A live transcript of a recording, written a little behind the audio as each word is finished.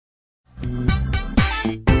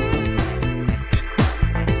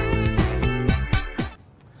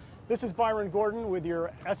This is Byron Gordon with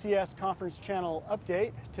your SES Conference Channel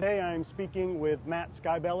update. Today I'm speaking with Matt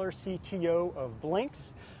Scheybeler, CTO of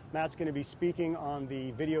Blinkx. Matt's going to be speaking on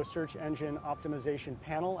the Video Search Engine Optimization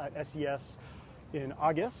panel at SES in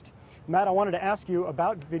August. Matt, I wanted to ask you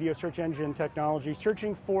about video search engine technology.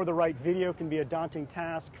 Searching for the right video can be a daunting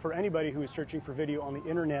task for anybody who is searching for video on the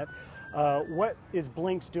internet. What is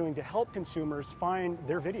Blinkx doing to help consumers find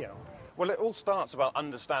their video? Well, it all starts about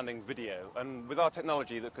understanding video, and with our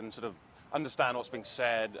technology that can sort of understand what's being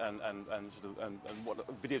said and what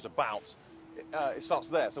the video's about, it starts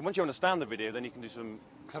there. So once you understand the video, then you can do some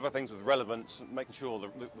clever things with relevance, making sure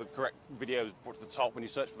the correct video is brought to the top when you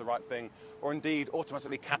search for the right thing, or indeed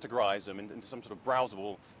automatically categorize them into some sort of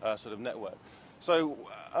browsable sort of network. So,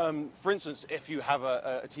 for instance, if you have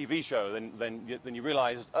a TV show, then you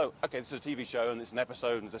realize, oh, okay, this is a TV show, and it's an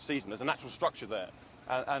episode, and it's a season. There's a natural structure there.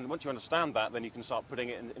 And once you understand that, then you can start putting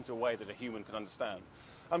it into a way that a human can understand.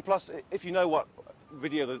 And plus, if you know what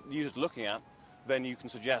video the user's looking at, then you can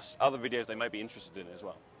suggest other videos they may be interested in as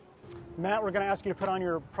well. Matt, we're going to ask you to put on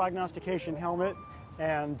your prognostication helmet,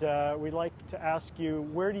 and we'd like to ask you,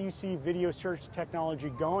 where do you see video search technology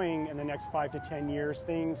going in the next 5 to 10 years?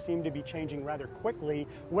 Things seem to be changing rather quickly.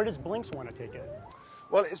 Where does Blinkx want to take it?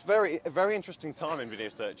 Well, it's a very interesting time in video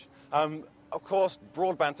search. Of course,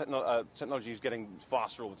 broadband technology is getting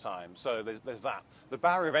faster all the time, so there's that. The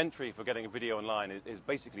barrier of entry for getting a video online is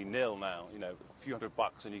basically nil now. You know, a few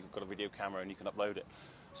 $100 and you've got a video camera and you can upload it.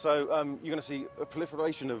 So you're going to see a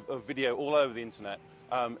proliferation of video all over the internet,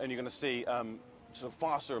 and you're going to see sort of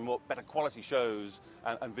faster and better quality shows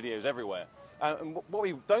and videos everywhere. And what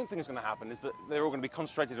we don't think is going to happen is that they're all going to be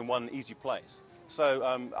concentrated in one easy place.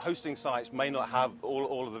 So hosting sites may not have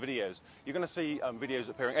all of the videos. You're going to see videos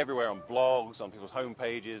appearing everywhere on blogs, on people's home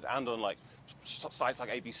pages, and on like sites like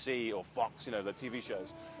ABC or Fox, you know, the TV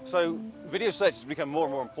shows. So video search has become more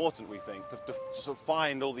and more important, we think, to sort of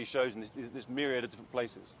find all these shows in this myriad of different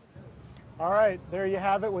places. All right, there you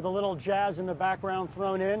have it with a little jazz in the background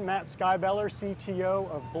thrown in. Matt Scheybeler, CTO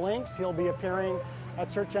of Blinkx. He'll be appearing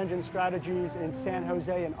at Search Engine Strategies in San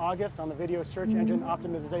Jose in August on the Video Search Engine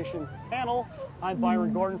Optimization panel. I'm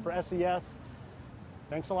Byron Gordon for SES.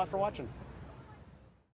 Thanks a lot for watching.